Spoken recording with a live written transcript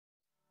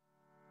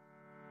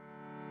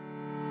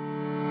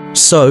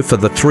So for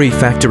the 3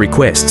 factory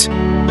quests,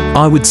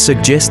 I would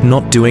suggest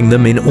not doing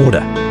them in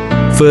order.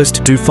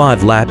 First, do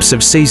 5 laps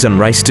of season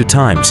race to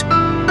times,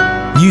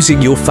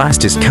 using your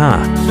fastest car.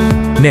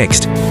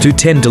 Next, do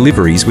 10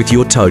 deliveries with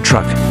your tow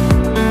truck.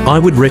 I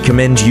would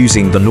recommend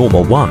using the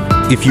normal one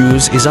if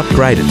yours is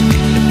upgraded.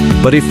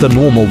 But if the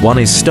normal one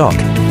is stock,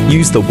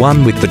 use the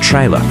one with the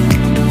trailer.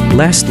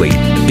 Lastly,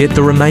 get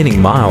the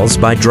remaining miles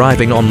by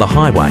driving on the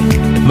highway.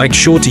 Make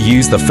sure to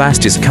use the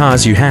fastest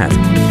cars you have.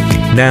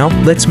 Now,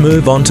 let's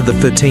move on to the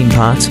 13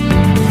 parts.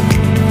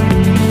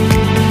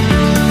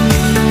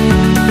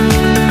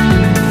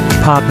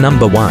 Part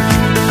number 1.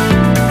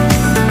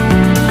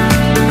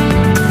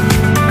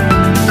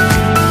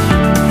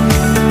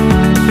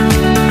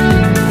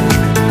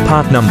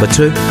 Part number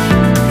 2.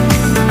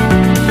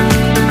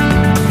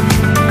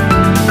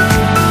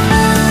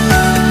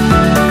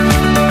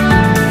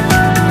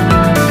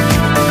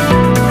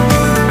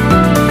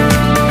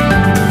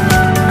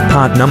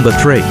 Part number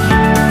 3.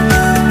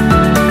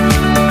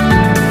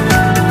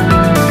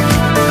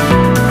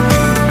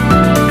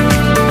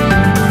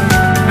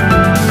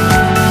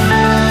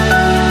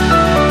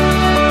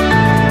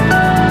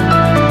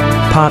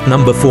 Part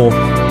number 4.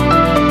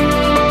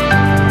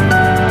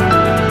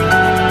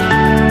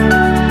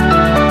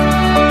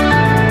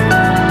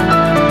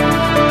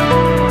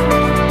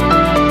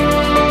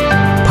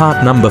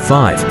 Part number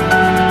 5.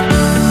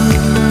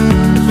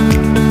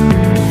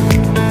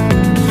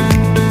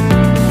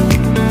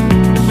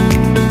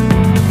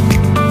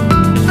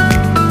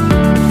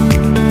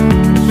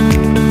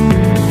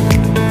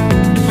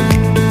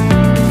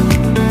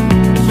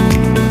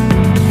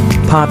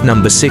 Part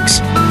number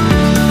 6.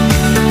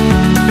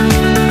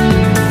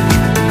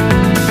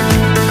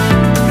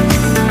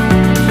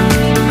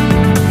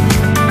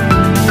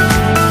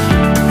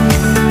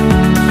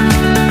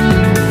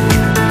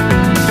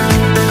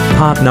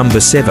 Part number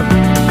 7.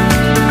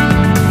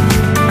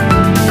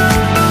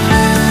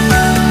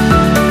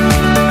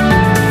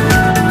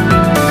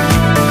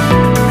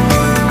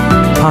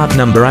 Part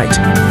number 8.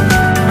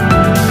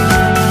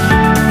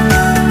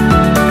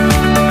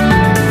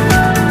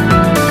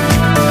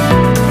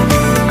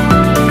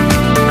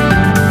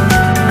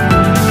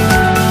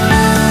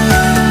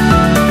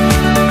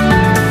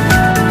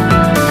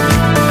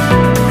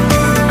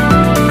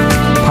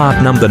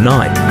 Part number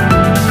 9.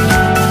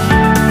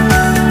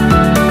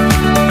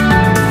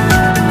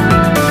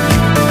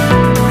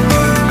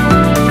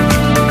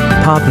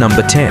 Part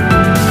number 10.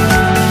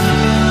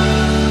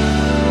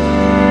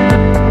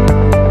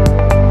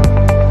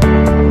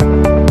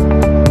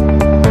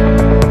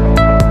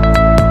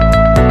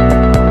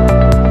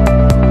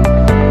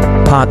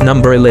 Part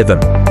number 11.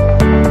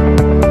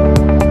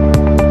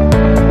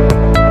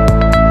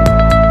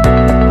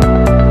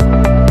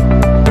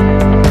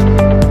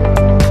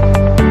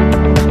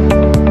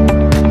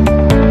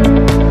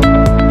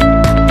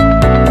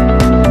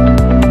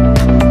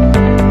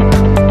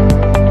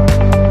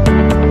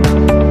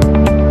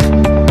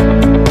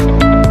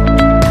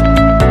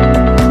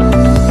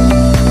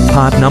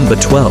 Part number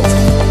 12.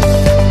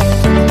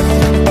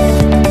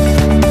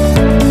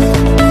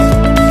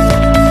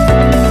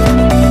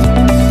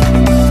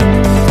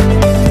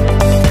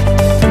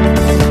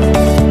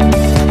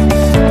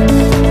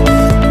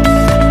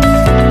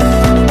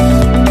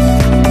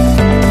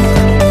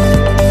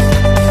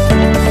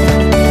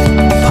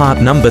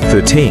 Part number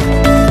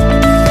 13.